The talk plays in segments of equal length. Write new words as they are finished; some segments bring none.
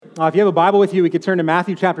If you have a Bible with you, we could turn to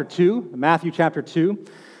Matthew chapter 2. Matthew chapter 2.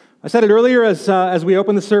 I said it earlier as we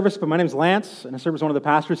opened the service, but my name is Lance, and I serve as one of the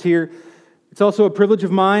pastors here. It's also a privilege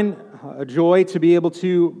of mine, a joy to be able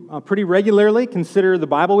to pretty regularly consider the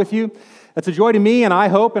Bible with you. That's a joy to me, and I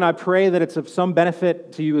hope and I pray that it's of some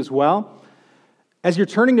benefit to you as well. As you're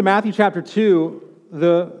turning to Matthew chapter 2, a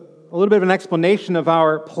little bit of an explanation of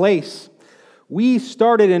our place. We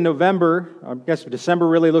started in November, I guess December,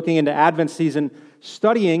 really looking into Advent season,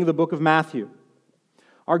 studying the book of Matthew.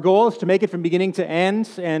 Our goal is to make it from beginning to end,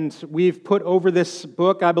 and we've put over this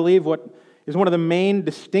book, I believe, what is one of the main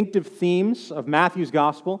distinctive themes of Matthew's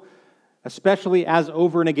gospel, especially as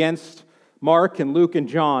over and against Mark and Luke and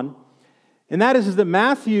John. And that is that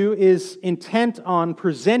Matthew is intent on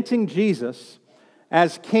presenting Jesus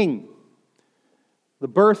as king. The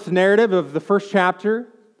birth narrative of the first chapter,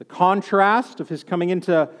 the contrast of his coming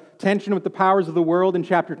into tension with the powers of the world in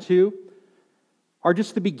chapter 2, are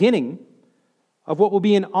just the beginning of what will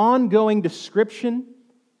be an ongoing description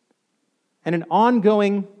and an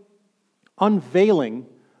ongoing unveiling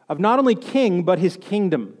of not only king, but his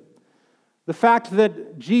kingdom. The fact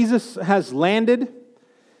that Jesus has landed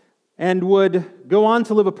and would go on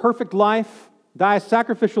to live a perfect life, die a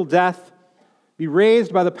sacrificial death, be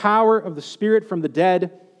raised by the power of the Spirit from the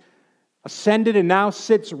dead, ascended and now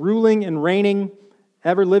sits ruling and reigning,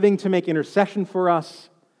 ever living to make intercession for us,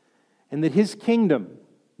 and that his kingdom,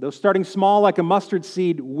 though starting small like a mustard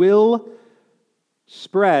seed, will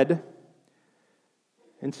spread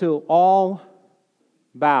until all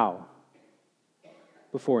bow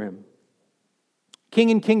before him.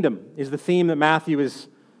 King and kingdom is the theme that Matthew is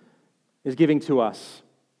giving to us.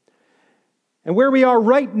 And where we are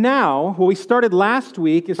right now, where we started last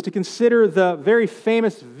week, is to consider the very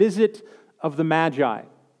famous visit of the Magi.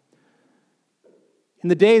 In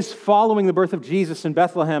the days following the birth of Jesus in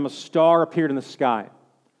Bethlehem, a star appeared in the sky.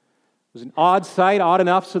 It was an odd sight, odd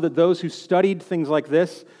enough so that those who studied things like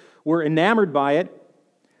this were enamored by it.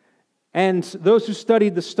 And those who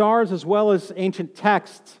studied the stars as well as ancient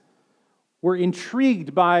texts were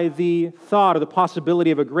intrigued by the thought or the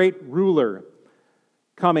possibility of a great ruler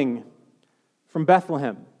coming from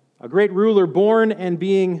Bethlehem, a great ruler born and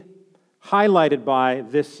being highlighted by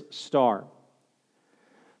this star.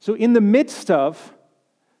 So in the midst of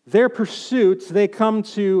their pursuits, they come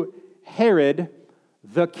to Herod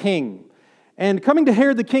the king. And coming to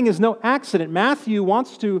Herod the king is no accident. Matthew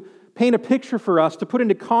wants to paint a picture for us to put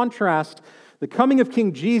into contrast the coming of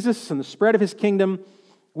King Jesus and the spread of his kingdom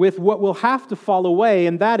with what will have to fall away,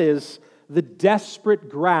 and that is the desperate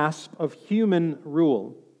grasp of human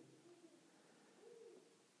rule.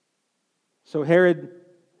 So Herod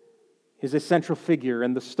is a central figure,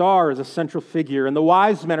 and the star is a central figure, and the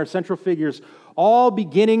wise men are central figures, all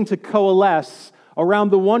beginning to coalesce around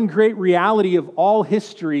the one great reality of all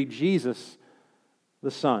history, Jesus,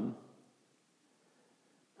 the Son.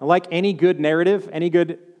 Now, like any good narrative, any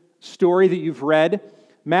good story that you've read,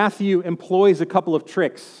 Matthew employs a couple of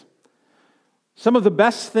tricks. Some of the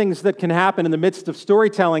best things that can happen in the midst of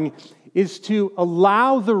storytelling is to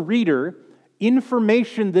allow the reader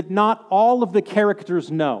information that not all of the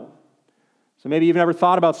characters know. So maybe you've never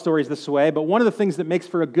thought about stories this way, but one of the things that makes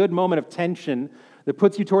for a good moment of tension, that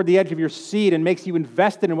puts you toward the edge of your seat and makes you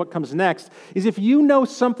invested in what comes next, is if you know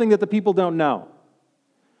something that the people don't know.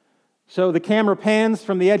 So the camera pans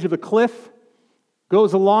from the edge of the cliff,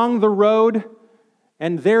 goes along the road,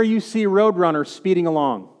 and there you see Roadrunner speeding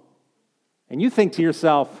along. And you think to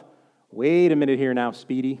yourself, wait a minute here now,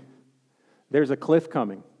 Speedy. There's a cliff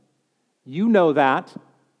coming. You know that.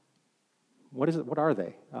 What is it? What are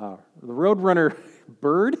they? The Roadrunner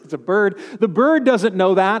bird? It's a bird. The bird doesn't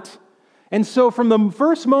know that. And so from the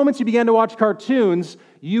first moments you began to watch cartoons,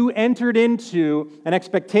 you entered into an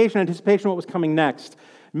expectation, anticipation of what was coming next.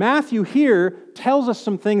 Matthew here tells us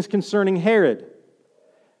some things concerning Herod.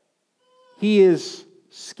 He is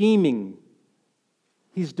scheming.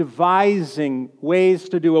 He's devising ways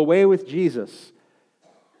to do away with Jesus.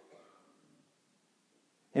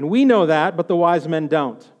 And we know that, but the wise men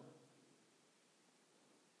don't.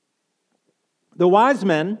 The wise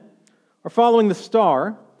men are following the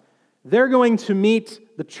star. They're going to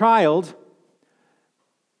meet the child,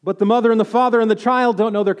 but the mother and the father and the child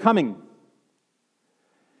don't know they're coming.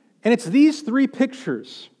 And it's these three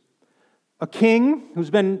pictures. A king who's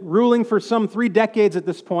been ruling for some 3 decades at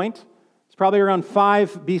this point, it's probably around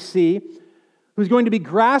 5 BC, who's going to be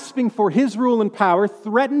grasping for his rule and power,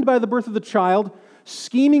 threatened by the birth of the child,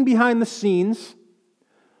 scheming behind the scenes.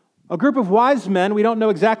 A group of wise men, we don't know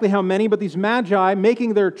exactly how many, but these magi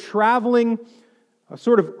making their traveling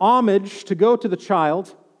sort of homage to go to the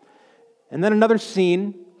child. And then another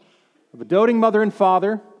scene of a doting mother and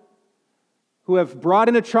father who have brought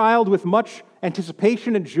in a child with much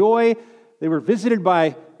anticipation and joy. They were visited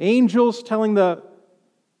by angels telling the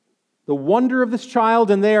wonder of this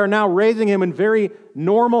child, and they are now raising him in very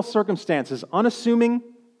normal circumstances, unassuming,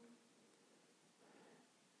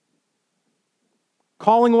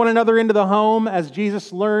 calling one another into the home as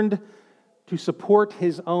Jesus learned to support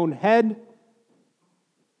his own head.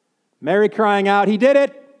 Mary crying out, "He did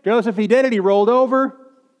it!" Joseph, "He did it!" He rolled over.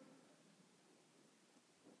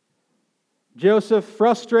 Joseph,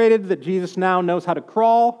 frustrated that Jesus now knows how to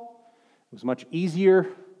crawl. It was much easier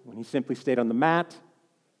when he simply stayed on the mat.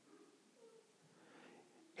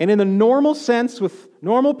 And in the normal sense, with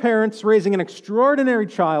normal parents raising an extraordinary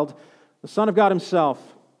child, the Son of God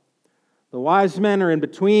himself, the wise men are in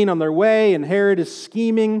between on their way, and Herod is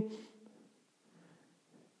scheming.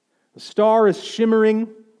 The star is shimmering,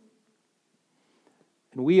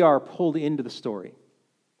 and we are pulled into the story.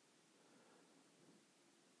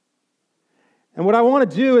 And what I want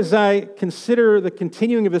to do as I consider the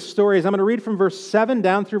continuing of this story is I'm going to read from verse 7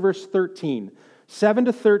 down through verse 13. 7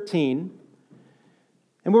 to 13.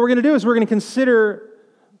 And what we're going to do is we're going to consider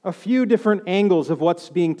a few different angles of what's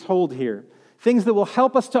being told here. Things that will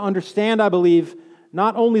help us to understand, I believe,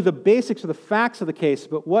 not only the basics or the facts of the case,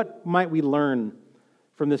 but what might we learn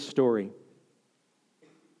from this story.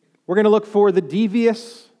 We're going to look for the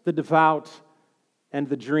devious, the devout, and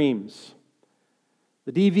the dreams.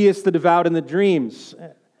 The devious, the devout, and the dreams.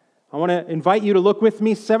 I want to invite you to look with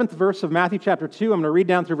me, 7th verse of Matthew chapter 2. I'm going to read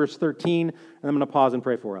down through verse 13, and I'm going to pause and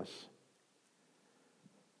pray for us.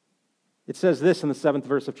 It says this in the 7th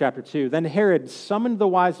verse of chapter 2. Then Herod summoned the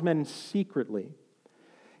wise men secretly,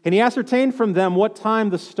 and he ascertained from them what time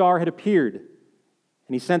the star had appeared.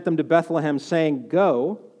 And he sent them to Bethlehem, saying,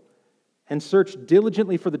 "Go and search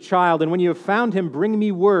diligently for the child, and when you have found him, bring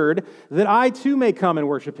me word, that I too may come and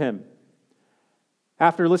worship him."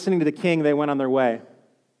 After listening to the king, they went on their way.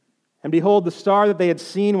 And behold, the star that they had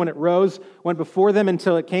seen when it rose went before them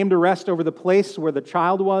until it came to rest over the place where the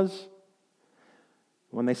child was.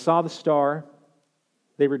 When they saw the star,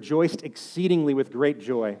 they rejoiced exceedingly with great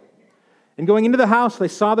joy. And going into the house, they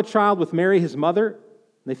saw the child with Mary, his mother.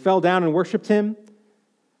 They fell down and worshipped him.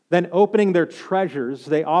 Then, opening their treasures,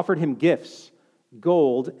 they offered him gifts,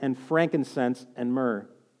 gold and frankincense and myrrh.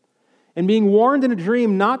 And being warned in a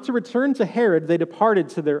dream not to return to Herod, they departed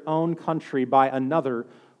to their own country by another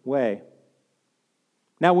way.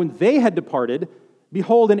 Now, when they had departed,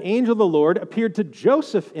 behold, an angel of the Lord appeared to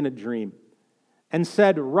Joseph in a dream, and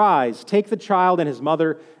said, "Rise, take the child and his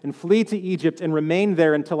mother, and flee to Egypt, and remain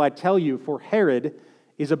there until I tell you, for Herod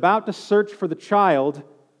is about to search for the child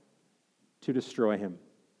to destroy him."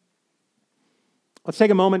 Let's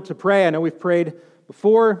take a moment to pray. I know we've prayed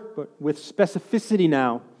before, but with specificity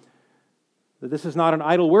now, that this is not an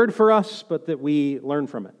idle word for us, but that we learn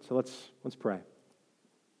from it. So let's pray.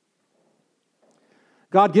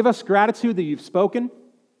 God, give us gratitude that you've spoken.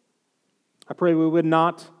 I pray we would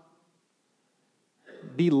not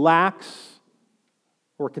be lax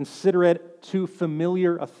or consider it too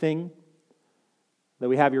familiar a thing, that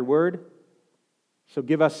we have your word. So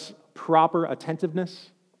give us proper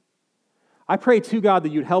attentiveness. I pray too, God, that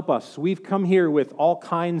you'd help us. We've come here with all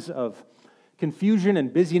kinds of confusion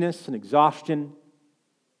and busyness and exhaustion.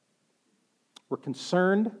 We're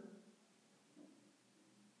concerned.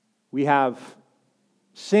 We have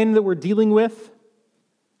sin that we're dealing with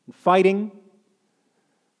and fighting.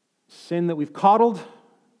 Sin that we've coddled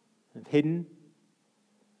and hidden.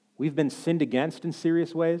 We've been sinned against in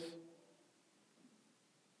serious ways.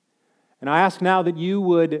 And I ask now that you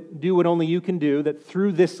would do what only you can do, that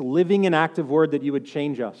through this living and active word that you would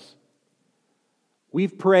change us.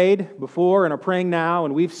 We've prayed before and are praying now,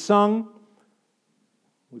 and we've sung.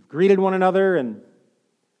 We've greeted one another and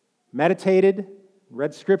meditated,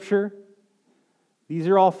 read Scripture. These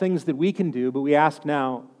are all things that we can do, but we ask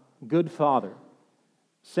now, good Father,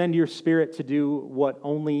 send your Spirit to do what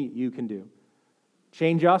only you can do.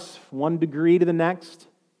 Change us one degree to the next.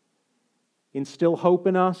 Instill hope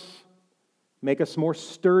in us. Make us more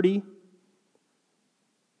sturdy.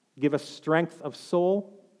 Give us strength of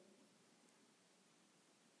soul.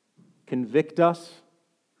 Convict us.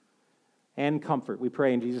 And comfort. We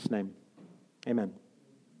pray in Jesus' name. Amen.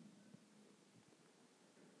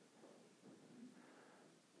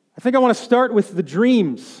 I think I want to start with the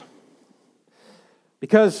dreams,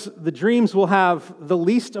 because the dreams will have the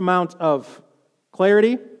least amount of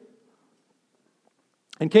clarity.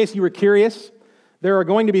 In case you were curious, there are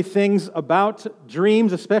going to be things about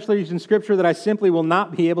dreams, especially used in Scripture, that I simply will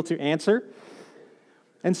not be able to answer.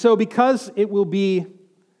 And so because it will be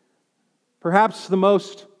perhaps the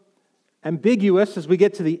most ambiguous as we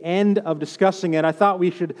get to the end of discussing it, I thought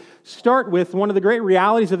we should start with one of the great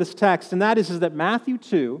realities of this text, and that is that Matthew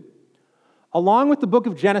 2, along with the book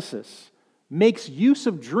of Genesis, makes use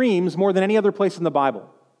of dreams more than any other place in the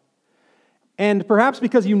Bible. And perhaps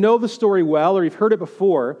because you know the story well or you've heard it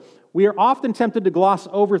before, we are often tempted to gloss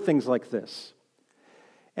over things like this.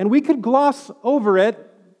 And we could gloss over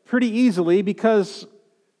it pretty easily because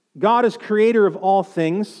God is creator of all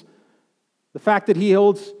things. The fact that He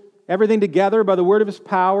holds everything together by the word of His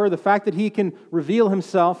power, the fact that He can reveal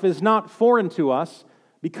Himself is not foreign to us.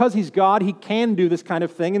 Because He's God, He can do this kind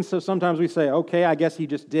of thing, and so sometimes we say, okay, I guess He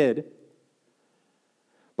just did.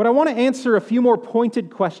 But I want to answer a few more pointed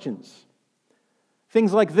questions.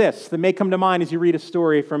 Things like this that may come to mind as you read a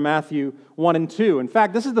story from Matthew 1 and 2. In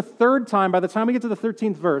fact, this is the third time, by the time we get to the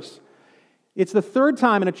 13th verse, it's the third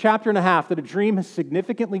time in a chapter and a half that a dream has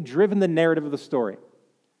significantly driven the narrative of the story.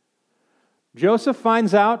 Joseph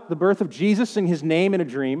finds out the birth of Jesus and His name in a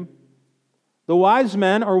dream. The wise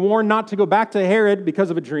men are warned not to go back to Herod because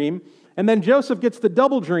of a dream. And then Joseph gets the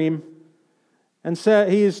double dream and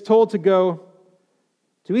he is told to go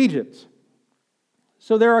to Egypt.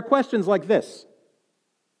 So there are questions like this.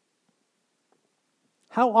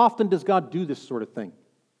 How often does God do this sort of thing?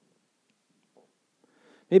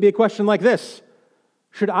 Maybe a question like this.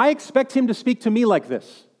 Should I expect Him to speak to me like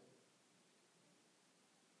this?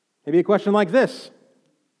 Maybe a question like this.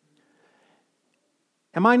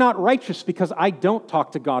 Am I not righteous because I don't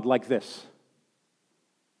talk to God like this?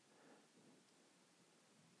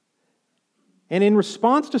 And in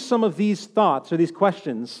response to some of these thoughts or these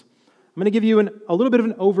questions, I'm going to give you a little bit of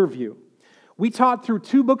an overview. We taught through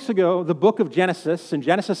 2 books ago the book of Genesis, and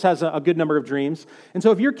Genesis has a good number of dreams. And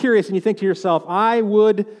so if you're curious and you think to yourself, I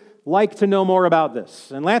would like to know more about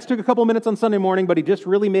this. And Lance took a couple minutes on Sunday morning, but he just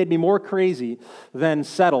really made me more crazy than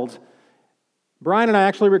settled. Brian and I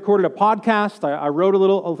actually recorded a podcast. I wrote a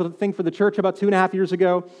little thing for the church about 2.5 years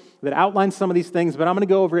ago that outlines some of these things, but I'm going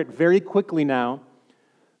to go over it very quickly now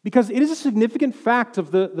because it is a significant fact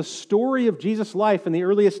of the story of Jesus' life in the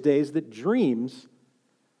earliest days that dreams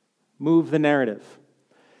move the narrative.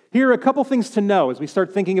 Here are a couple things to know as we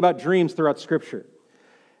start thinking about dreams throughout Scripture.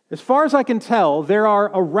 As far as I can tell, there are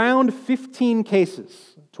around 15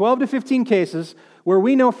 cases, 12 to 15 cases, where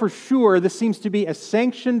we know for sure this seems to be a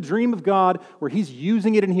sanctioned dream of God where He's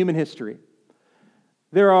using it in human history.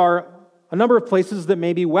 There are a number of places that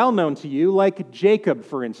may be well known to you, like Jacob,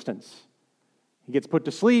 for instance. He gets put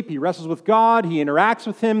to sleep, he wrestles with God, he interacts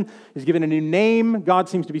with Him, he's given a new name. God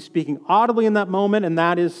seems to be speaking audibly in that moment, and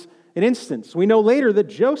that is an instance. We know later that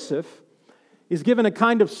Joseph is given a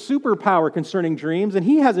kind of superpower concerning dreams, and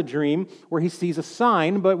he has a dream where he sees a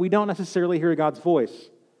sign, but we don't necessarily hear God's voice.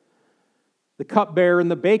 The cupbearer and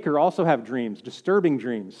the baker also have dreams, disturbing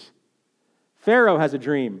dreams. Pharaoh has a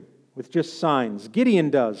dream with just signs. Gideon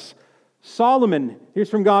does. Solomon hears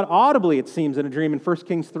from God audibly, it seems, in a dream in 1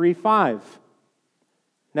 Kings 3:5.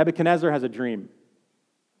 Nebuchadnezzar has a dream.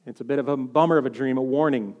 It's a bit of a bummer of a dream, a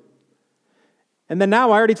warning. And then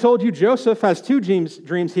now, I already told you, Joseph has 2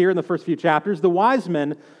 dreams here in the first few chapters. The wise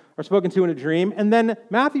men are spoken to in a dream. And then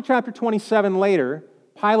Matthew chapter 27 later,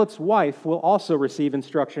 Pilate's wife will also receive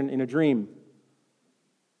instruction in a dream.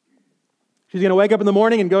 She's going to wake up in the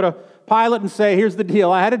morning and go to Pilate and say, here's the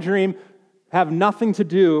deal, I had a dream, have nothing to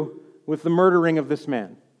do with the murdering of this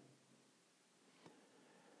man.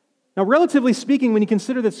 Now, relatively speaking, when you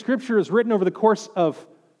consider that Scripture is written over the course of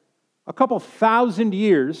a couple thousand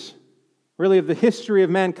years, really of the history of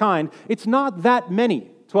mankind, it's not that many,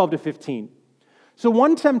 12 to 15. So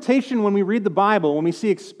one temptation when we read the Bible, when we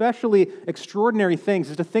see especially extraordinary things,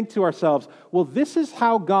 is to think to ourselves, well, this is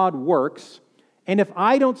how God works, and if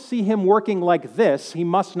I don't see Him working like this, He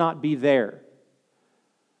must not be there.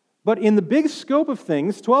 But in the big scope of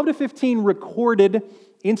things, 12 to 15 recorded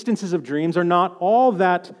instances of dreams are not all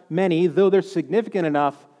that many, though they're significant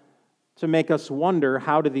enough to make us wonder,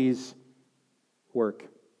 how do these work?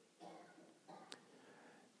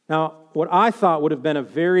 Now, what I thought would have been a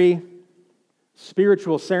very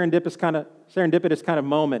spiritual, serendipitous kind of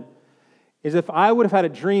moment is if I would have had a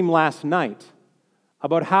dream last night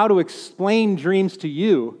about how to explain dreams to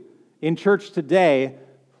you in church today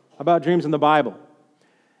about dreams in the Bible.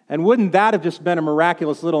 And wouldn't that have just been a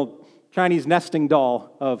miraculous little Chinese nesting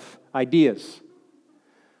doll of ideas?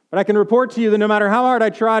 But I can report to you that no matter how hard I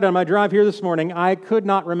tried on my drive here this morning, I could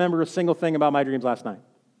not remember a single thing about my dreams last night.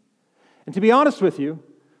 And to be honest with you,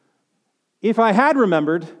 if I had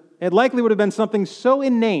remembered, it likely would have been something so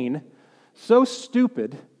inane, so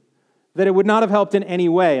stupid, that it would not have helped in any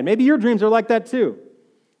way. And maybe your dreams are like that too.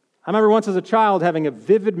 I remember once as a child having a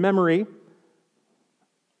vivid memory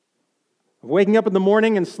of waking up in the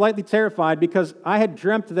morning and slightly terrified because I had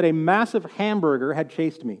dreamt that a massive hamburger had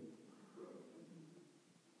chased me.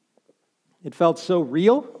 It felt so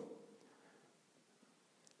real,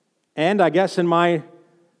 and I guess in my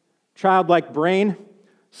childlike brain,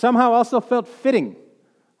 somehow also felt fitting.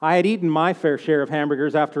 I had eaten my fair share of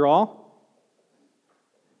hamburgers after all.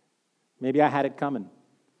 Maybe I had it coming.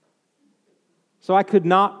 So I could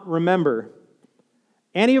not remember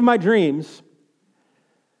any of my dreams,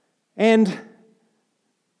 and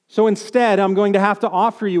so instead I'm going to have to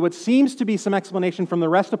offer you what seems to be some explanation from the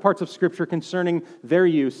rest of parts of Scripture concerning their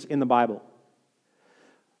use in the Bible.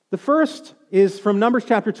 The first is from Numbers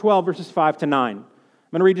chapter 12, verses 5 to 9. I'm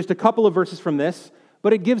going to read just a couple of verses from this,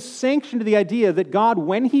 but it gives sanction to the idea that God,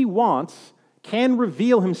 when He wants, can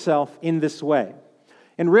reveal Himself in this way.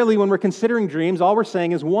 And really, when we're considering dreams, all we're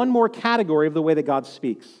saying is one more category of the way that God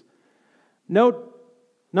speaks. Note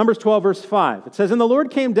Numbers 12, verse 5. It says, "And the Lord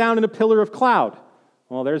came down in a pillar of cloud."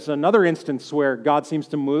 Well, there's another instance where God seems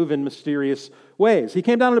to move in mysterious ways. He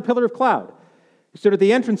came down in a pillar of cloud. He stood at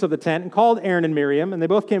the entrance of the tent and called Aaron and Miriam, and they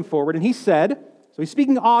both came forward. And he said, so he's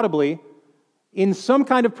speaking audibly, in some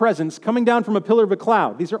kind of presence, coming down from a pillar of a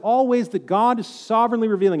cloud. These are all ways that God is sovereignly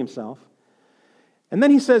revealing Himself. And then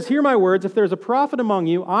he says, "Hear my words. If there is a prophet among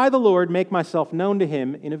you, I, the Lord, make myself known to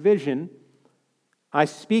him in a vision. I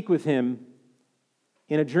speak with him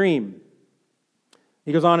in a dream."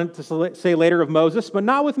 He goes on to say later of Moses, "But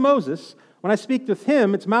not with Moses. When I speak with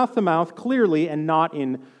him, it's mouth to mouth, clearly, and not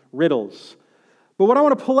in riddles." But what I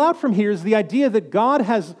want to pull out from here is the idea that God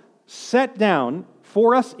has set down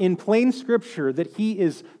for us in plain Scripture that He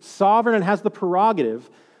is sovereign and has the prerogative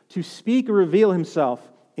to speak or reveal Himself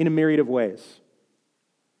in a myriad of ways.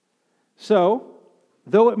 So,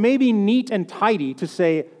 though it may be neat and tidy to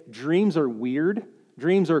say dreams are weird,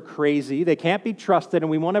 dreams are crazy, they can't be trusted,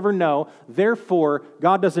 and we won't ever know, therefore,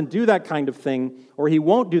 God doesn't do that kind of thing, or He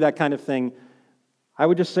won't do that kind of thing, I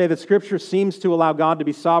would just say that Scripture seems to allow God to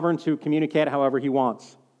be sovereign to communicate however He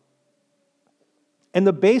wants. And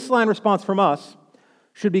the baseline response from us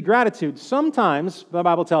should be gratitude. Sometimes, the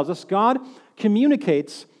Bible tells us, God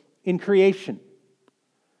communicates in creation.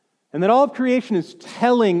 And that all of creation is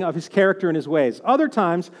telling of His character and His ways. Other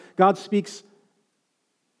times, God speaks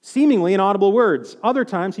seemingly in audible words. Other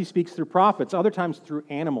times, He speaks through prophets. Other times, through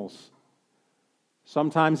animals.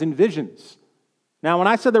 Sometimes in visions. Now, when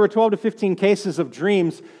I said there were 12 to 15 cases of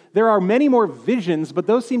dreams, there are many more visions, but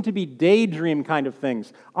those seem to be daydream kind of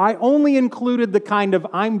things. I only included the kind of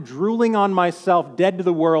I'm drooling on myself, dead to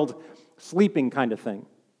the world, sleeping kind of thing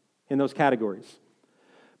in those categories.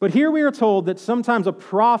 But here we are told that sometimes a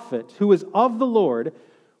prophet who is of the Lord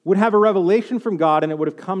would have a revelation from God and it would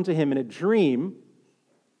have come to him in a dream.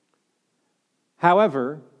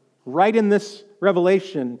 However, right in this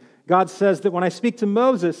revelation, God says that when I speak to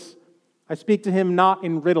Moses, I speak to him not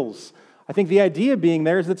in riddles. I think the idea being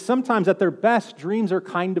there is that sometimes at their best, dreams are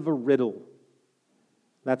kind of a riddle.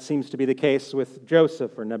 That seems to be the case with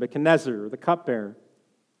Joseph or Nebuchadnezzar or the cupbearer.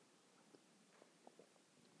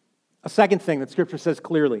 A second thing that Scripture says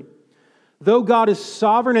clearly, though God is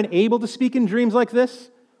sovereign and able to speak in dreams like this,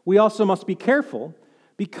 we also must be careful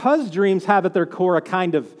because dreams have at their core a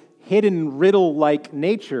kind of hidden riddle-like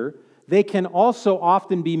nature, they can also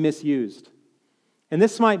often be misused. And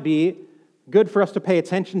this might be good for us to pay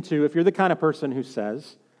attention to if you're the kind of person who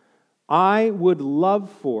says, I would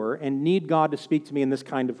love for and need God to speak to me in this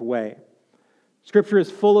kind of way. Scripture is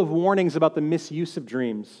full of warnings about the misuse of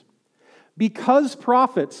dreams. Because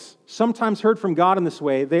prophets sometimes heard from God in this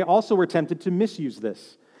way, they also were tempted to misuse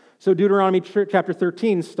this. So Deuteronomy chapter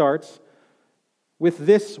 13 starts with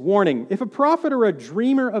this warning. If a prophet or a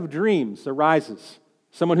dreamer of dreams arises,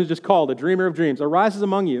 someone who's just called a dreamer of dreams, arises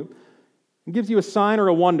among you and gives you a sign or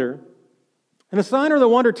a wonder, and the sign or the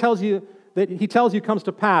wonder tells you that he tells you comes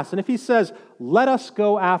to pass, and if he says, let us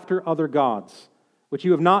go after other gods, which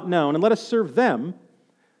you have not known, and let us serve them,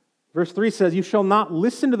 verse 3 says, you shall not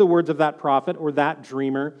listen to the words of that prophet or that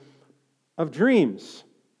dreamer of dreams.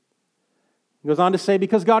 He goes on to say,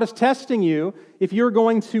 because God is testing you if you're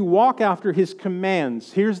going to walk after His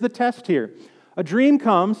commands. Here's the test here. A dream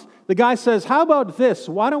comes, the guy says, how about this?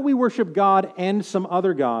 Why don't we worship God and some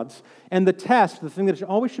other gods? And the test, the thing that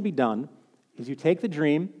always should be done, is you take the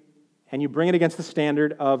dream and you bring it against the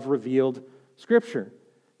standard of revealed Scripture.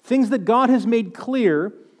 Things that God has made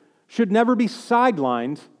clear should never be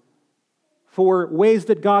sidelined for ways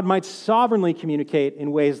that God might sovereignly communicate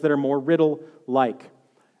in ways that are more riddle-like.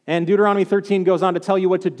 And Deuteronomy 13 goes on to tell you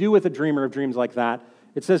what to do with a dreamer of dreams like that.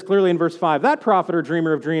 It says clearly in verse 5, that prophet or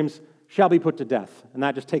dreamer of dreams shall be put to death. And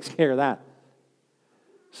that just takes care of that.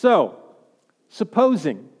 So,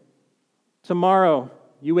 supposing tomorrow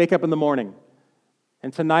You wake up in the morning,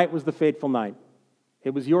 and tonight was the fateful night.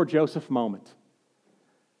 It was your Joseph moment.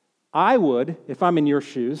 I would, if I'm in your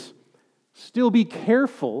shoes, still be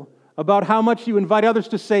careful about how much you invite others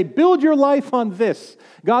to say, build your life on this.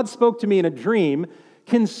 God spoke to me in a dream,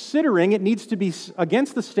 considering it needs to be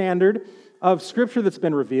against the standard of Scripture that's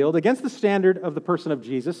been revealed, against the standard of the person of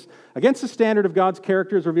Jesus, against the standard of God's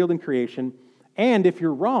character as revealed in creation, and if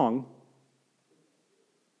you're wrong,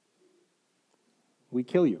 we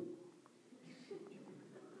kill you.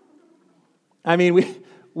 I mean,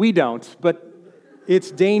 we don't, but it's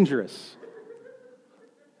dangerous.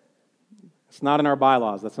 It's not in our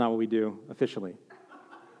bylaws. That's not what we do officially.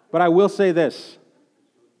 But I will say this.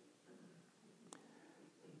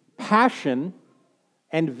 Passion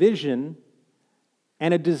and vision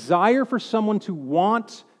and a desire for someone to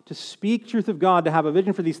want to speak truth of God, to have a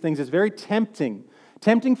vision for these things is very tempting.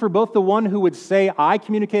 Tempting for both the one who would say, I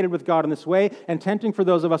communicated with God in this way, and tempting for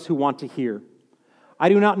those of us who want to hear. I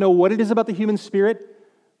do not know what it is about the human spirit,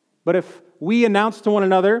 but if we announce to one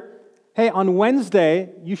another, hey, on Wednesday,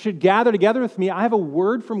 you should gather together with me. I have a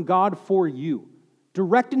word from God for you.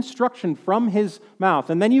 Direct instruction from His mouth.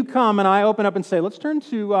 And then you come and I open up and say, let's turn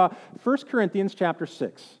to 1 Corinthians chapter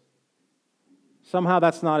 6. Somehow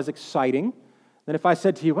that's not as exciting than if I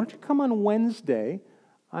said to you, why don't you come on Wednesday?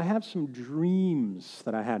 I have some dreams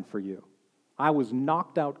that I had for you. I was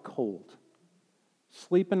knocked out cold,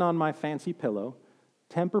 sleeping on my fancy pillow,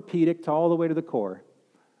 Tempur-Pedic all the way to the core.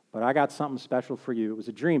 But I got something special for you. It was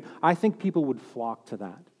a dream. I think people would flock to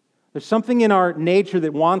that. There's something in our nature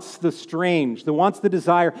that wants the strange, that wants the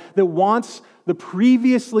desire, that wants the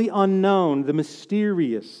previously unknown, the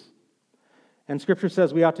mysterious. And Scripture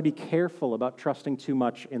says we ought to be careful about trusting too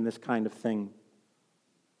much in this kind of thing.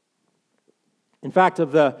 In fact,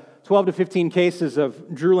 of the 12 to 15 cases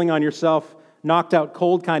of drooling on yourself, knocked out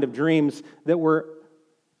cold kind of dreams that were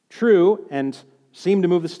true and seem to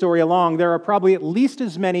move the story along, there are probably at least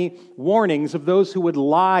as many warnings of those who would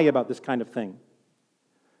lie about this kind of thing.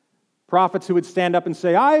 Prophets who would stand up and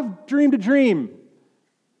say, I've dreamed a dream,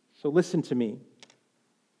 so listen to me.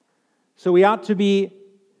 So we ought to be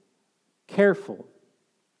careful.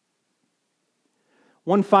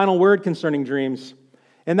 One final word concerning dreams,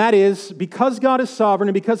 and that is, because God is sovereign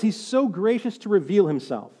and because He's so gracious to reveal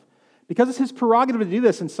Himself, because it's His prerogative to do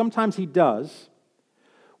this, and sometimes He does,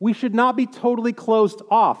 we should not be totally closed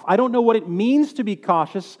off. I don't know what it means to be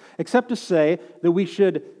cautious, except to say that we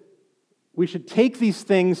should take these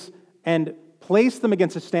things and place them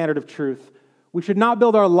against a standard of truth. We should not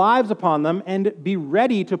build our lives upon them and be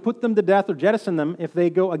ready to put them to death or jettison them if they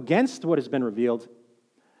go against what has been revealed.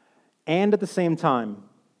 And at the same time,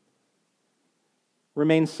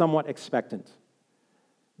 remain somewhat expectant.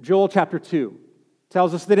 Joel chapter 2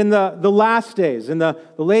 tells us that in the last days, in the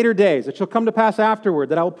later days, it shall come to pass afterward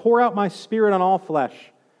that I will pour out my Spirit on all flesh.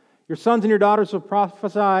 Your sons and your daughters will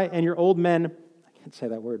prophesy, and your old men, I can't say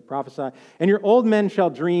that word, prophesy, and your old men shall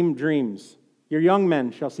dream dreams. Your young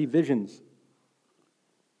men shall see visions.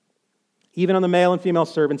 Even on the male and female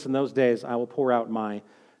servants in those days, I will pour out my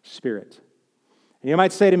Spirit. And you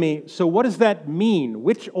might say to me, so what does that mean?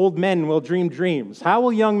 Which old men will dream dreams? How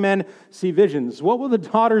will young men see visions? What will the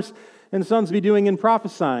daughters and sons be doing in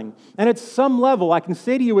prophesying? And at some level, I can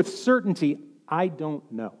say to you with certainty, I don't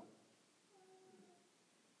know.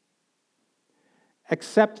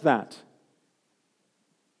 Except that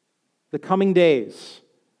the coming days,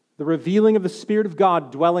 the revealing of the Spirit of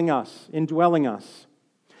God indwelling us,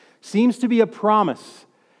 seems to be a promise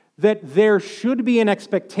that there should be an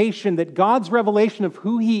expectation that God's revelation of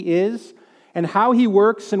who He is and how He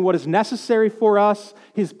works and what is necessary for us,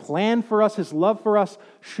 His plan for us, His love for us,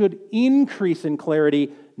 should increase in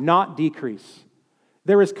clarity, not decrease.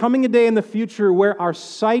 There is coming a day in the future where our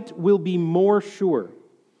sight will be more sure,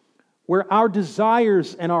 where our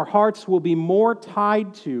desires and our hearts will be more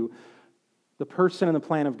tied to the person and the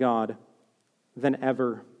plan of God than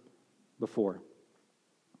ever before.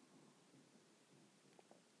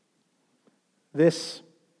 This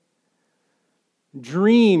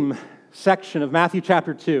dream section of Matthew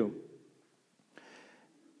chapter 2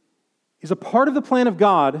 is a part of the plan of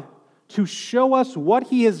God to show us what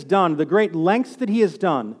He has done, the great lengths that He has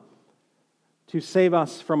done to save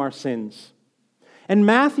us from our sins. And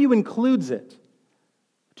Matthew includes it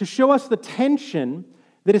to show us the tension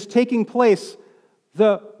that is taking place,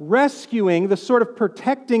 the rescuing, the sort of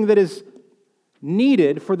protecting that is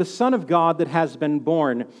needed for the Son of God that has been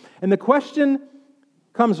born. And the question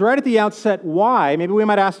comes right at the outset, why? Maybe we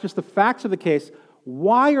might ask just the facts of the case.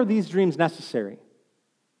 Why are these dreams necessary?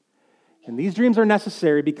 And these dreams are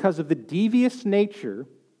necessary because of the devious nature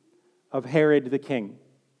of Herod the king.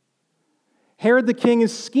 Herod the king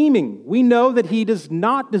is scheming. We know that he does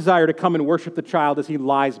not desire to come and worship the child as he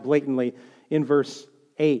lies blatantly in verse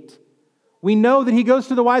 8. We know that he goes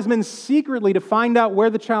to the wise men secretly to find out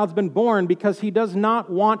where the child's been born because he does not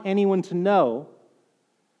want anyone to know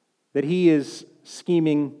that he is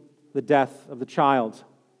scheming the death of the child.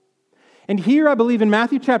 And here, I believe, in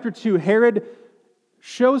Matthew chapter 2, Herod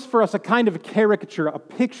shows for us a kind of a caricature, a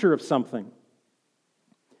picture of something.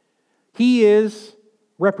 He is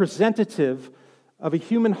representative of a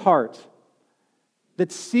human heart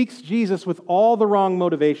that seeks Jesus with all the wrong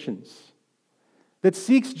motivations, that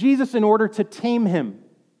seeks Jesus in order to tame him,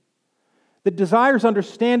 that desires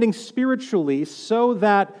understanding spiritually so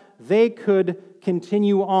that they could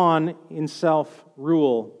continue on in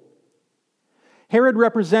self-rule. Herod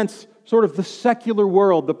represents sort of the secular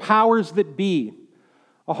world, the powers that be.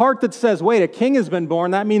 A heart that says, wait, a king has been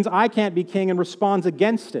born, that means I can't be king, and responds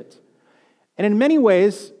against it. And in many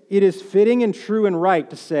ways, it is fitting and true and right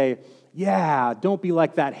to say, yeah, don't be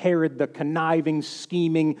like that Herod, the conniving,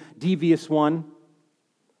 scheming, devious one.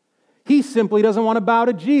 He simply doesn't want to bow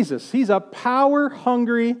to Jesus. He's a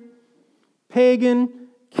power-hungry, pagan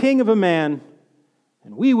king of a man,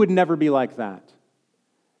 and we would never be like that.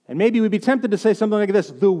 And maybe we'd be tempted to say something like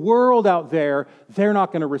this: the world out there, they're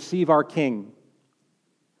not going to receive our king.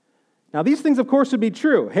 Now, these things, of course, would be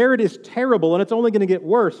true. Herod is terrible, and it's only going to get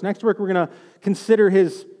worse. Next week, we're going to consider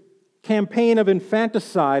his campaign of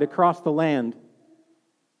infanticide across the land.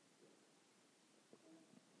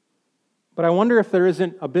 But I wonder if there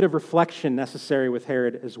isn't a bit of reflection necessary with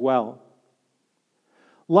Herod as well.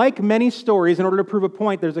 Like many stories, in order to prove a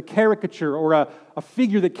point, there's a caricature or a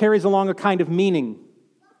figure that carries along a kind of meaning.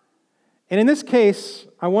 And in this case,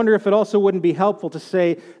 I wonder if it also wouldn't be helpful to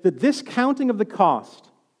say that this counting of the cost,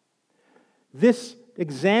 this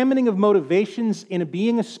examining of motivations in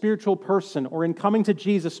being a spiritual person or in coming to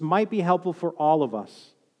Jesus might be helpful for all of us.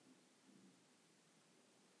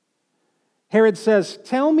 Herod says,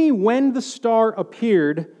 tell me when the star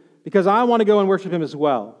appeared because I want to go and worship him as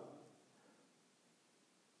well.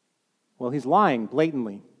 Well, he's lying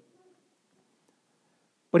blatantly.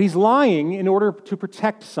 But he's lying in order to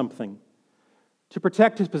protect something, to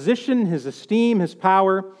protect his position, his esteem, his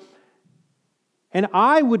power. And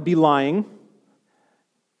I would be lying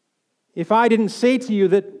if I didn't say to you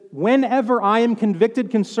that whenever I am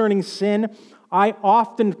convicted concerning sin, I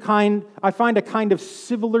find a kind of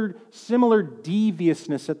similar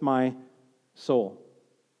deviousness at my soul.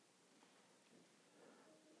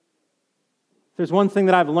 There's one thing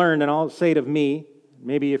that I've learned, and I'll say it of me.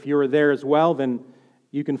 Maybe if you were there as well, then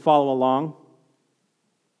you can follow along.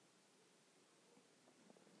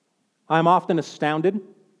 I'm often astounded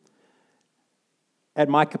at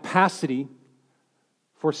my capacity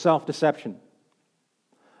for self-deception.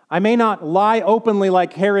 I may not lie openly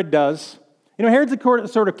like Herod does. You know, Herod's a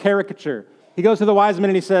sort of caricature. He goes to the wise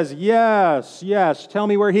men and he says, yes, yes, tell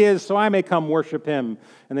me where he is so I may come worship him.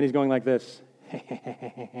 And then he's going like this.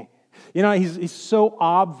 You know, he's so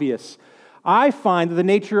obvious. I find that the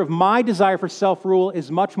nature of my desire for self-rule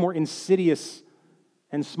is much more insidious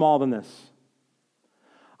and small than this.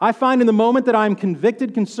 I find in the moment that I'm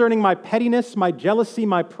convicted concerning my pettiness, my jealousy,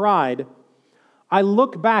 my pride, I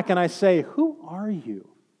look back and I say, who are you?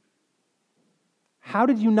 How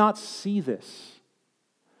did you not see this?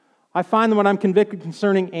 I find that when I'm convicted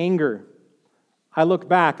concerning anger, I look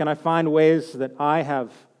back and I find ways that I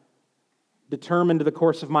have determined the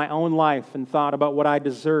course of my own life and thought about what I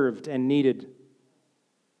deserved and needed.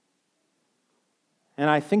 And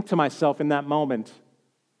I think to myself in that moment,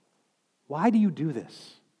 why do you do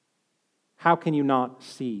this? How can you not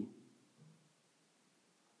see?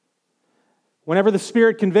 Whenever the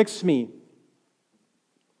Spirit convicts me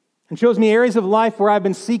and shows me areas of life where I've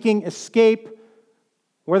been seeking escape,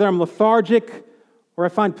 whether I'm lethargic or I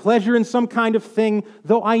find pleasure in some kind of thing,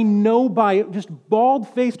 though I know by just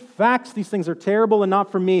bald-faced facts these things are terrible and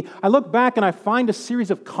not for me, I look back and I find a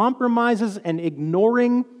series of compromises and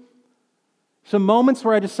ignoring. Some moments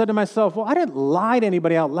where I just said to myself, well, I didn't lie to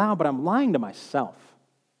anybody out loud, but I'm lying to myself.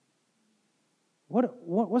 What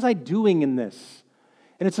was I doing in this?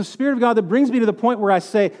 And it's the Spirit of God that brings me to the point where I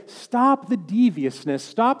say, stop the deviousness,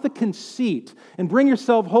 stop the conceit, and bring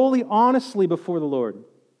yourself wholly honestly before the Lord.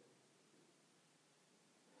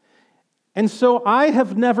 And so I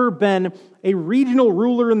have never been a regional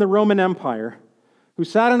ruler in the Roman Empire who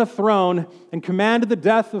sat on a throne and commanded the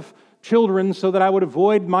death of children so that I would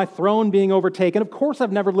avoid my throne being overtaken. Of course,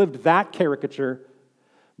 I've never lived that caricature.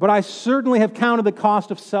 But I certainly have counted the cost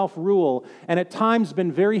of self-rule and at times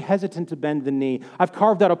been very hesitant to bend the knee. I've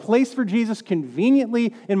carved out a place for Jesus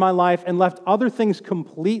conveniently in my life and left other things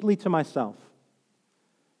completely to myself.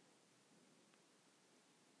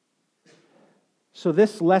 So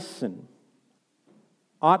this lesson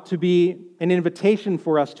ought to be an invitation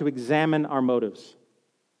for us to examine our motives.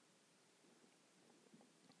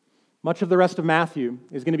 Much of the rest of Matthew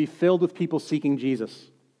is going to be filled with people seeking Jesus.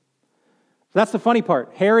 So that's the funny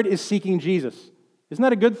part. Herod is seeking Jesus. Isn't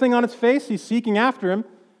that a good thing on its face? He's seeking after him.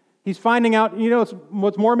 He's finding out,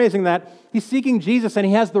 what's more amazing than that? He's seeking Jesus and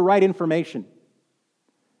he has the right information.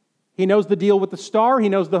 He knows the deal with the star. He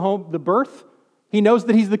knows the birth. He knows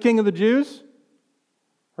that he's the king of the Jews.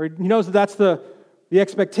 Or he knows that that's the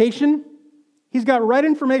expectation. He's got right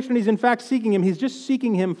information. He's in fact seeking him. He's just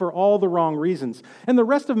seeking him for all the wrong reasons. And the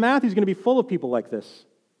rest of Matthew is going to be full of people like this.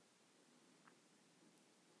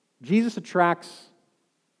 Jesus attracts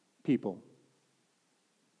people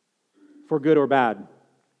for good or bad.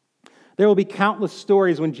 There will be countless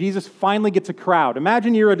stories when Jesus finally gets a crowd.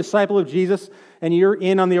 Imagine you're a disciple of Jesus and you're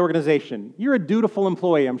in on the organization. You're a dutiful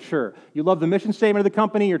employee, I'm sure. You love the mission statement of the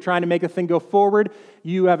company. You're trying to make the thing go forward.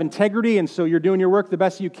 You have integrity, and so you're doing your work the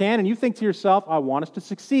best you can, and you think to yourself, I want us to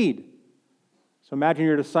succeed. So imagine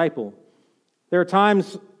you're a disciple. There are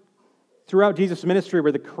times throughout Jesus' ministry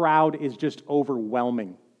where the crowd is just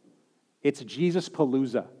overwhelming. It's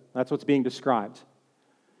Jesus-palooza. That's what's being described.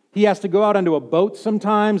 He has to go out onto a boat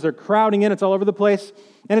sometimes. They're crowding in. It's all over the place.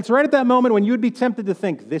 And it's right at that moment when you would be tempted to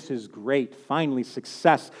think, this is great, finally,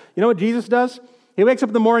 success. You know what Jesus does? He wakes up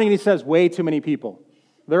in the morning and he says, way too many people.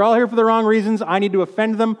 They're all here for the wrong reasons. I need to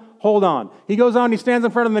offend them. Hold on. He goes on, he stands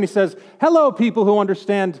in front of them and he says, hello, people who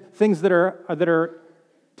understand things that are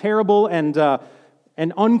terrible and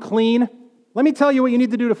unclean. Let me tell you what you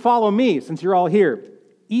need to do to follow me since you're all here.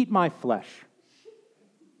 Eat my flesh.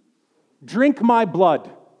 Drink my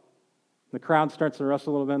blood. The crowd starts to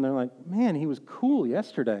rustle a little bit, and they're like, man, he was cool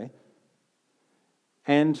yesterday.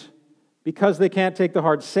 And because they can't take the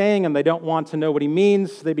hard saying and they don't want to know what he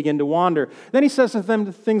means, they begin to wander. Then he says to them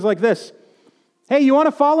things like this. Hey, you want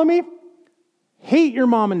to follow me? Hate your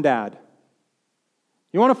mom and dad.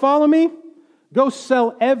 You want to follow me? Go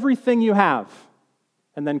sell everything you have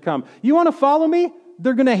and then come. You want to follow me?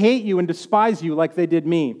 They're going to hate you and despise you like they did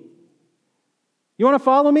me. You want to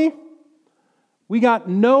follow me? We got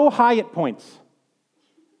no Hyatt points.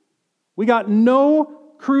 We got no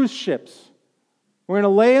cruise ships. We're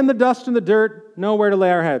going to lay in the dust and the dirt, nowhere to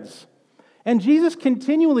lay our heads. And Jesus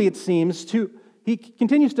continually, it seems, he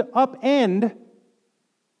continues to upend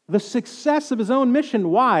the success of his own mission.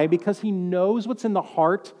 Why? Because he knows what's in the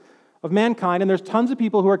heart of mankind, and there's tons of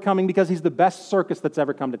people who are coming because he's the best circus that's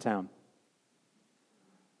ever come to town.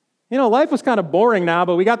 Life was kind of boring now,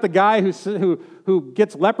 but we got the guy who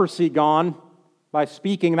gets leprosy gone by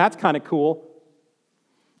speaking. That's kind of cool.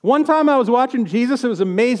 One time I was watching Jesus, it was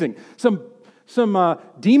amazing. Some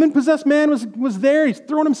demon-possessed man was there. He's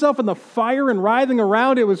throwing himself in the fire and writhing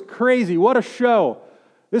around. It was crazy. What a show.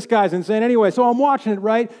 This guy's insane. Anyway, so I'm watching it,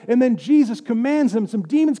 right? And then Jesus commands them. Some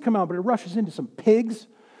demons come out, but it rushes into some pigs.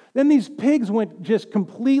 Then these pigs went just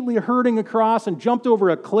completely herding across and jumped over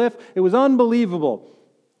a cliff. It was unbelievable.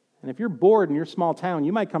 And if you're bored in your small town,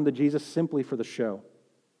 you might come to Jesus simply for the show.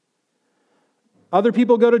 Other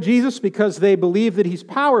people go to Jesus because they believe that he's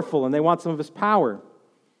powerful and they want some of his power.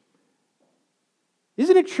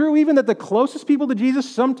 Isn't it true even that the closest people to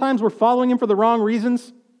Jesus sometimes were following him for the wrong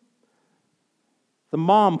reasons? The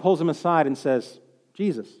mom pulls him aside and says,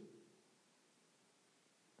 Jesus,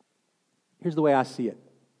 here's the way I see it.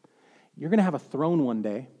 You're going to have a throne one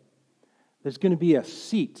day. There's going to be a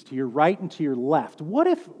seat to your right and to your left. What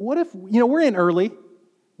if, we're in early.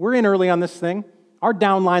 We're in early on this thing. Our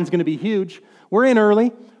downline's going to be huge. We're in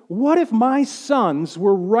early. What if my sons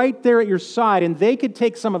were right there at your side and they could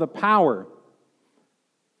take some of the power?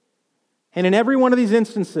 And in every one of these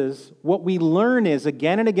instances, what we learn is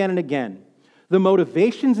again and again and again, the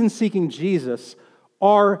motivations in seeking Jesus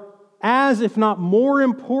are as, if not more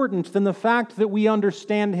important than the fact that we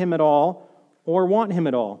understand him at all or want him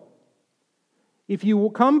at all. If you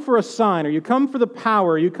come for a sign, or you come for the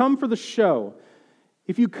power, or you come for the show,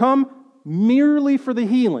 if you come merely for the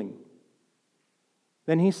healing,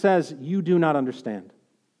 then he says, you do not understand.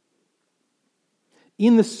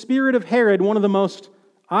 In the spirit of Herod, one of the most,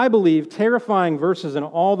 I believe, terrifying verses in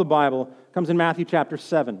all the Bible comes in Matthew chapter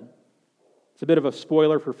 7. It's a bit of a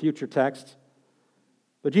spoiler for future texts.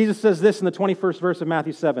 But Jesus says this in the 21st verse of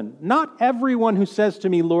Matthew 7. Not everyone who says to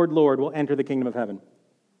me, Lord, Lord, will enter the kingdom of heaven,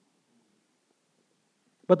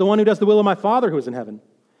 but the one who does the will of my Father who is in heaven.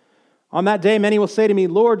 On that day, many will say to me,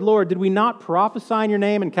 Lord, Lord, did we not prophesy in your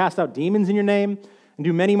name and cast out demons in your name and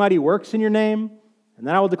do many mighty works in your name? And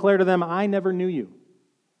then I will declare to them, I never knew you.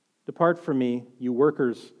 Depart from me, you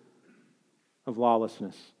workers of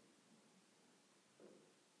lawlessness.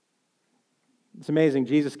 It's amazing.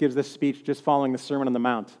 Jesus gives this speech just following the Sermon on the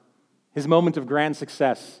Mount, his moment of grand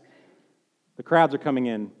success. The crowds are coming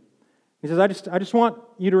in. He says, I just want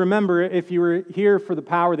you to remember, if you were here for the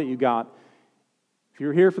power that you got, if you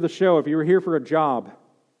were here for the show, if you were here for a job,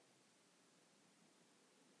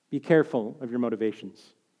 be careful of your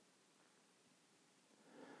motivations.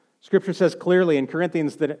 Scripture says clearly in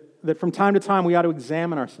Corinthians that from time to time we ought to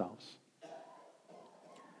examine ourselves.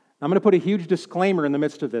 I'm going to put a huge disclaimer in the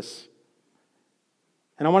midst of this.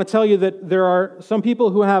 And I want to tell you that there are some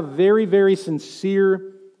people who have very, very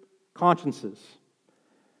sincere consciences.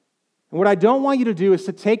 And what I don't want you to do is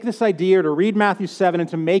to take this idea, to read Matthew 7, and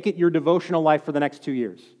to make it your devotional life for the next 2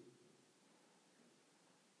 years.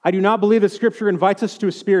 I do not believe that Scripture invites us to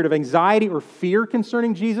a spirit of anxiety or fear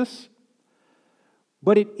concerning Jesus,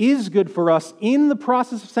 but it is good for us in the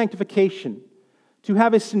process of sanctification to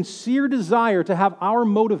have a sincere desire to have our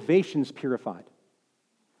motivations purified.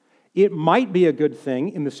 It might be a good thing,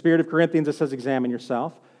 in the spirit of Corinthians it says examine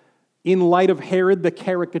yourself. In light of Herod the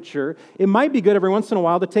caricature, it might be good every once in a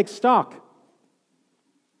while to take stock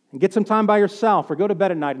and get some time by yourself or go to bed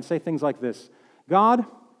at night and say things like this: God,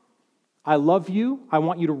 I love you. I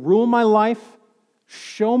want you to rule my life.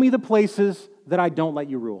 Show me the places that I don't let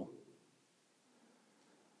you rule.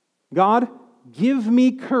 God, give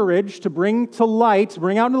me courage to bring out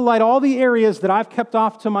into the light all the areas that I've kept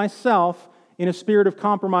off to myself in a spirit of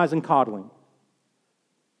compromise and coddling.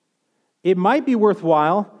 It might be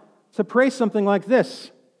worthwhile to pray something like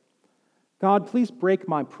this: God, please break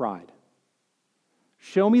my pride.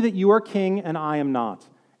 Show me that you are king and I am not.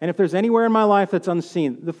 And if there's anywhere in my life that's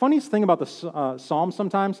unseen, the funniest thing about the Psalms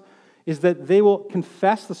sometimes is that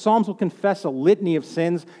the Psalms will confess a litany of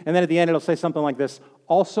sins, and then at the end it'll say something like this: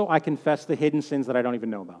 also I confess the hidden sins that I don't even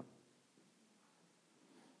know about.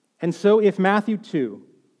 And so if Matthew 2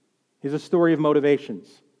 is a story of motivations,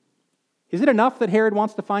 is it enough that Herod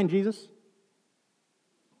wants to find Jesus?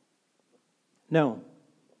 No,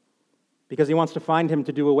 because he wants to find him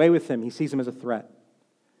to do away with him. He sees him as a threat.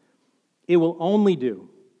 It will only do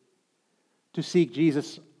to seek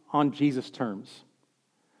Jesus on Jesus' terms.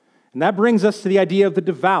 And that brings us to the idea of the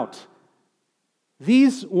devout.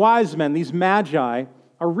 These wise men, these magi,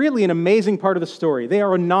 are really an amazing part of the story. They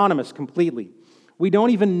are anonymous completely. We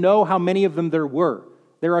don't even know how many of them there were.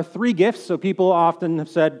 There are 3 gifts, so people often have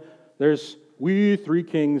said, there's we 3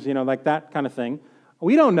 kings, like that kind of thing.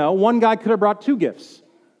 We don't know. One guy could have brought 2 gifts.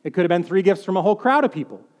 It could have been 3 gifts from a whole crowd of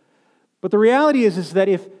people. But the reality is that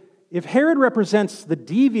if Herod represents the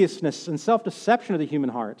deviousness and self-deception of the human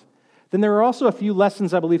heart, then there are also a few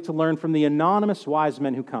lessons, I believe, to learn from the anonymous wise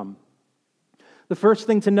men who come. The first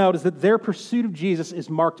thing to note is that their pursuit of Jesus is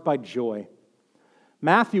marked by joy.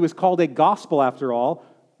 Matthew is called a gospel, after all.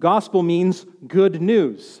 Gospel means good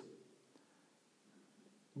news.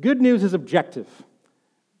 Good news is objective.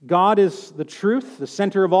 God is the truth, the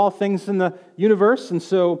center of all things in the universe, and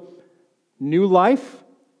so new life,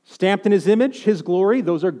 stamped in His image, His glory,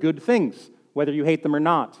 those are good things, whether you hate them or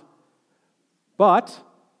not. But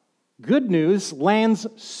good news lands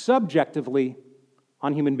subjectively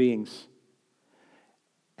on human beings.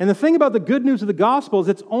 And the thing about the good news of the gospel is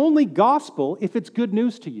it's only gospel if it's good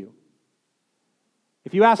news to you.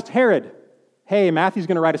 If you asked Herod, hey, Matthew's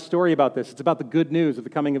going to write a story about this, it's about the good news of the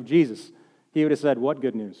coming of Jesus, he would have said, what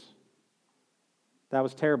good news? That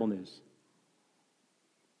was terrible news.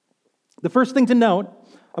 The first thing to note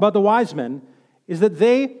about the wise men is that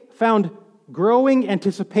they found growing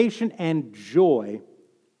anticipation and joy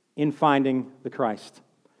in finding the Christ.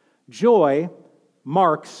 Joy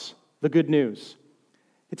marks the good news.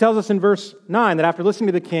 It tells us in verse 9 that after listening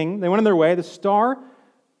to the king, they went on their way. The star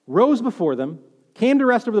rose before them, came to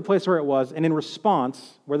rest over the place where it was, and in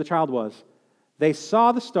response, where the child was, they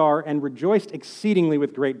saw the star and rejoiced exceedingly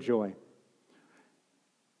with great joy.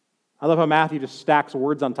 I love how Matthew just stacks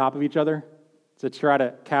words on top of each other to try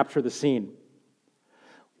to capture the scene.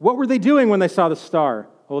 What were they doing when they saw the star?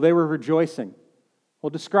 Well, they were rejoicing. Well,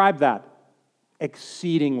 describe that.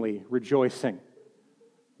 Exceedingly rejoicing.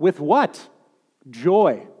 With what?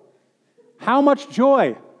 Joy. How much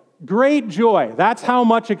joy? Great joy. That's how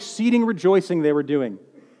much exceeding rejoicing they were doing.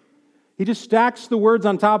 He just stacks the words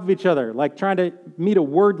on top of each other, like trying to meet a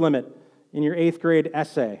word limit in your 8th grade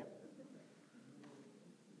essay.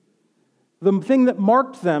 The thing that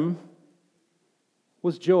marked them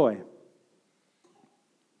was joy.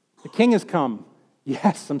 The king has come.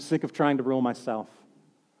 Yes, I'm sick of trying to rule myself.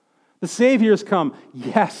 The Savior has come.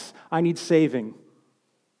 Yes, I need saving.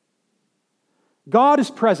 God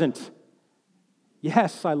is present.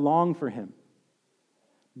 Yes, I long for Him.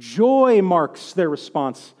 Joy marks their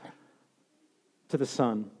response to the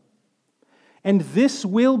Son. And this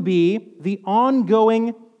will be the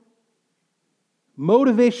ongoing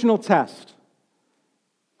motivational test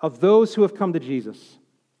of those who have come to Jesus.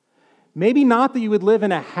 Maybe not that you would live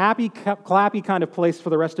in a happy, clappy kind of place for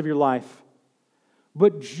the rest of your life,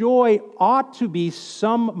 but joy ought to be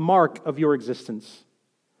some mark of your existence.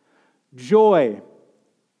 Joy,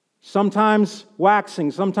 sometimes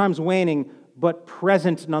waxing, sometimes waning, but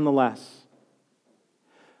present nonetheless.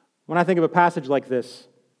 When I think of a passage like this,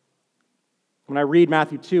 when I read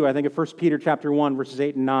Matthew 2, I think of 1 Peter chapter 1, verses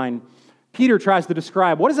 8 and 9. Peter tries to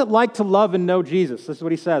describe, what is it like to love and know Jesus? This is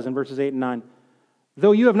what he says in verses 8 and 9.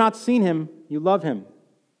 Though you have not seen him, you love him.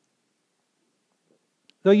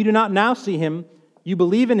 Though you do not now see him, you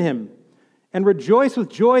believe in him, and rejoice with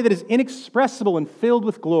joy that is inexpressible and filled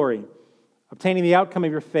with glory, obtaining the outcome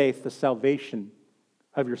of your faith, the salvation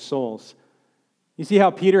of your souls. You see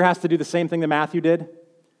how Peter has to do the same thing that Matthew did?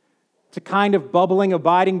 It's a kind of bubbling,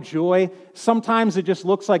 abiding joy. Sometimes it just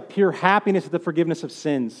looks like pure happiness at the forgiveness of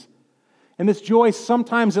sins. And this joy,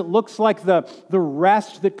 sometimes it looks like the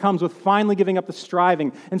rest that comes with finally giving up the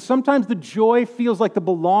striving. And sometimes the joy feels like the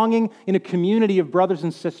belonging in a community of brothers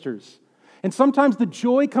and sisters. And sometimes the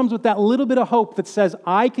joy comes with that little bit of hope that says,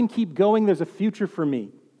 I can keep going, there's a future for me.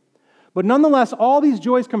 But nonetheless, all these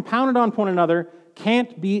joys compounded on one another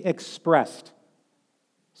can't be expressed.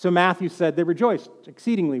 So Matthew said they rejoiced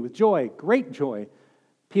exceedingly with joy, great joy.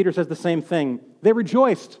 Peter says the same thing. They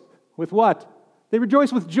rejoiced with what? They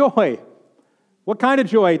rejoiced with joy. What kind of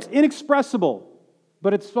joy? It's inexpressible,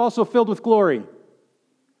 but it's also filled with glory.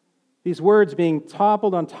 These words being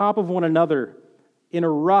toppled on top of one another in a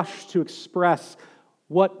rush to express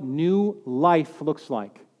what new life looks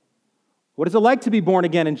like. What is it like to be born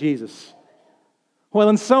again in Jesus? Well,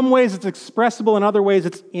 in some ways it's expressible, in other ways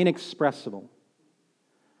it's inexpressible.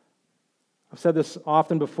 I've said this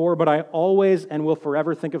often before, but I always and will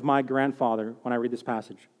forever think of my grandfather when I read this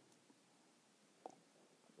passage.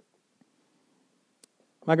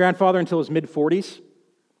 My grandfather, until his mid-40s,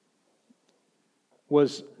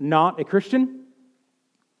 was not a Christian.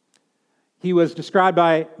 He was described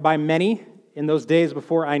by many in those days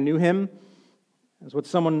before I knew him as what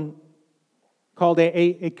someone called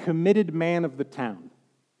a committed man of the town.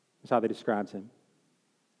 That's how they described him.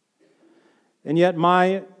 And yet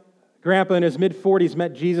my grandpa in his mid-40s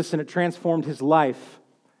met Jesus and it transformed his life.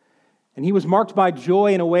 And he was marked by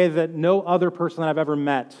joy in a way that no other person that I've ever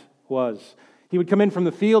met was. He would come in from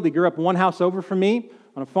the field. He grew up one house over from me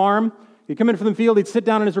on a farm. He'd come in from the field. He'd sit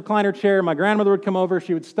down in his recliner chair. My grandmother would come over.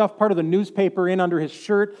 She would stuff part of the newspaper in under his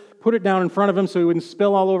shirt, put it down in front of him so he wouldn't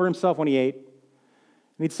spill all over himself when he ate.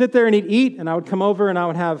 And he'd sit there and he'd eat, and I would come over and I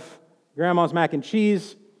would have Grandma's mac and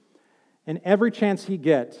cheese. And every chance he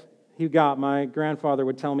got, my grandfather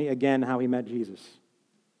would tell me again how he met Jesus.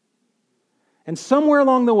 And somewhere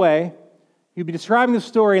along the way, he'd be describing the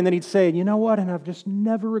story, and then he'd say, you know what, and I've just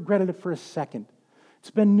never regretted it for a second.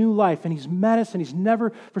 It's been new life, and he's met us, and he's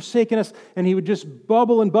never forsaken us, and he would just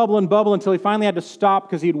bubble and bubble and bubble until he finally had to stop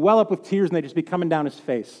because he'd well up with tears, and they'd just be coming down his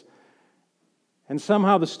face. And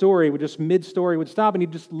somehow the story would just, mid-story, would stop, and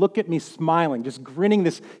he'd just look at me smiling, just grinning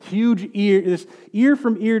this huge ear, this ear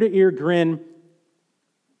from ear to ear grin,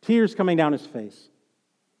 tears coming down his face.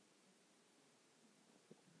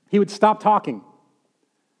 He would stop talking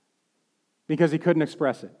because he couldn't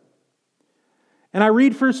express it. And I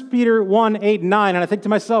read 1 Peter 1, 8, 9, and I think to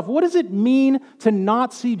myself, what does it mean to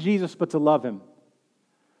not see Jesus but to love him?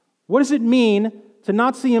 What does it mean to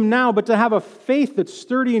not see him now but to have a faith that's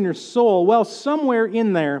sturdy in your soul? Well, somewhere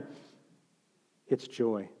in there, it's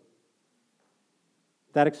joy.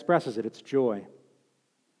 That expresses it. It's joy.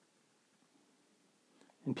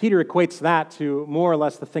 And Peter equates that to more or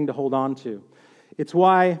less the thing to hold on to. It's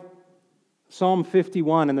why Psalm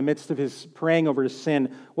 51, in the midst of his praying over his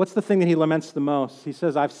sin, what's the thing that he laments the most? He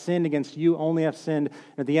says, I've sinned against you, only I've sinned.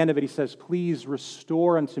 And at the end of it, he says, please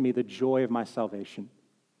restore unto me the joy of my salvation.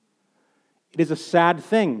 It is a sad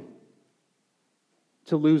thing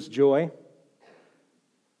to lose joy.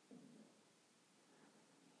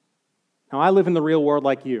 Now, I live in the real world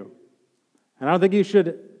like you. And I don't think you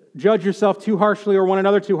should judge yourself too harshly or one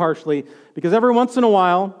another too harshly, because every once in a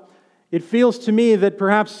while, it feels to me that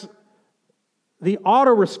perhaps the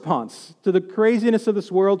auto response to the craziness of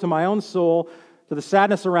this world, to my own soul, to the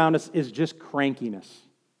sadness around us is just crankiness.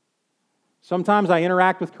 Sometimes I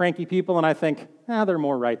interact with cranky people and I think, they're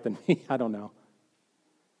more right than me. I don't know.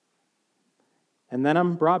 And then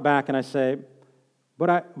I'm brought back and I say, but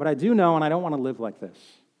I do know, and I don't want to live like this.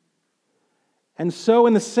 And so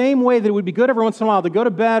in the same way that it would be good every once in a while to go to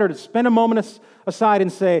bed or to spend a moment aside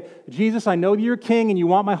and say, Jesus, I know you're king and you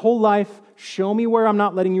want my whole life. Show me where I'm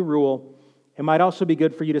not letting you rule. it might also be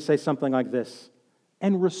good for you to say something like this: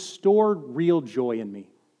 and restore real joy in me.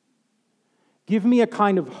 Give me a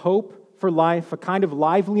kind of hope for life, a kind of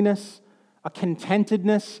liveliness, a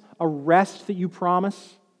contentedness, a rest that you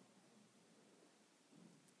promise.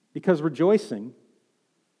 Because rejoicing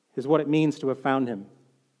is what it means to have found him.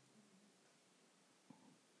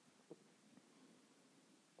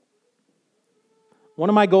 One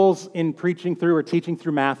of my goals in preaching through or teaching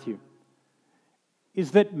through Matthew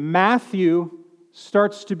is that Matthew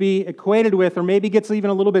starts to be equated with, or maybe gets even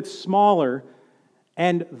a little bit smaller,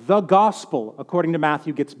 and the gospel, according to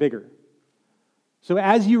Matthew, gets bigger. So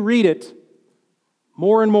as you read it,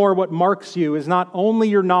 more and more what marks you is not only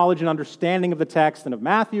your knowledge and understanding of the text and of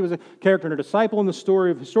Matthew as a character and a disciple in the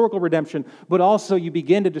story of historical redemption, but also you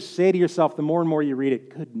begin to just say to yourself, the more and more you read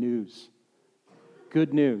it, good news.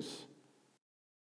 Good news.